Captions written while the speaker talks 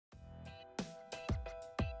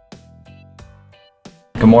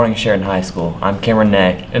Good morning, Sheridan High School. I'm Cameron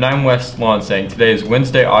Nag. And I'm Wes Lonsang. Today is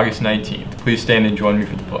Wednesday, August 19th. Please stand and join me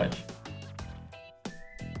for the pledge.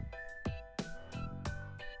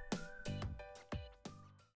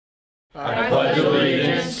 I pledge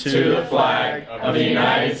allegiance to the flag of the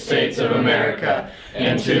United States of America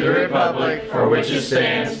and to the republic for which it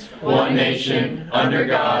stands, one nation, under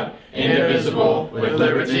God, indivisible, with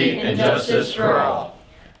liberty and justice for all.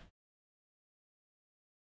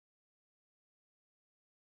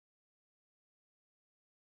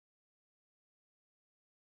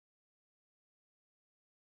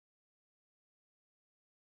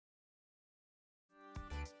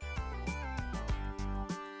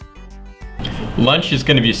 Lunch is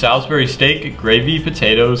going to be Salisbury steak, gravy,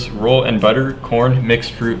 potatoes, roll and butter, corn,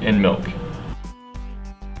 mixed fruit, and milk.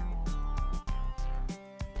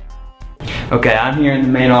 Okay, I'm here in the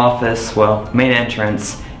main office, well, main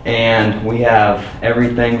entrance, and we have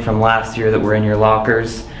everything from last year that were in your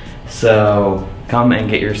lockers. So come and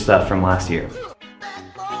get your stuff from last year.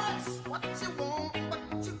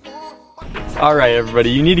 Alright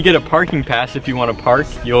everybody, you need to get a parking pass if you want to park.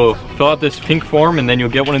 You'll fill out this pink form and then you'll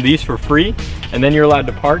get one of these for free, and then you're allowed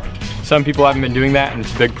to park. Some people haven't been doing that and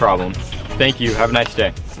it's a big problem. Thank you, have a nice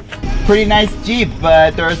day. Pretty nice Jeep,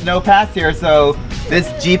 but there's no pass here, so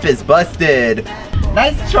this Jeep is busted.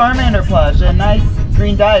 Nice Charmander plush and nice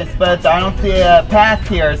green dice, but I don't see a pass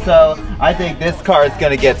here, so I think this car is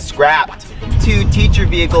gonna get scrapped. 2 teacher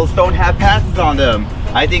vehicles don't have passes on them.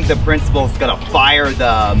 I think the principal's gonna fire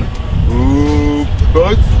them. Ooh,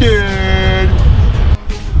 busted!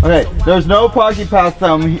 Okay, there's no parking pass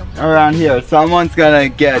around here. Someone's gonna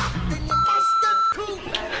get...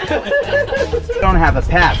 You don't have a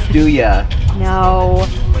pass, do ya? No.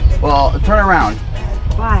 Well, turn around.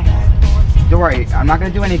 Why? Don't worry, I'm not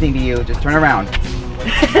gonna do anything to you. Just turn around.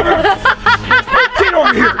 Get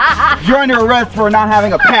over here! You're under arrest for not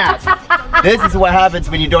having a pass. This is what happens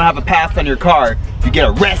when you don't have a pass on your car. You get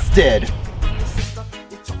arrested.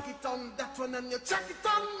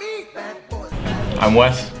 I'm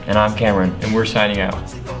Wes. And I'm Cameron. And we're signing out.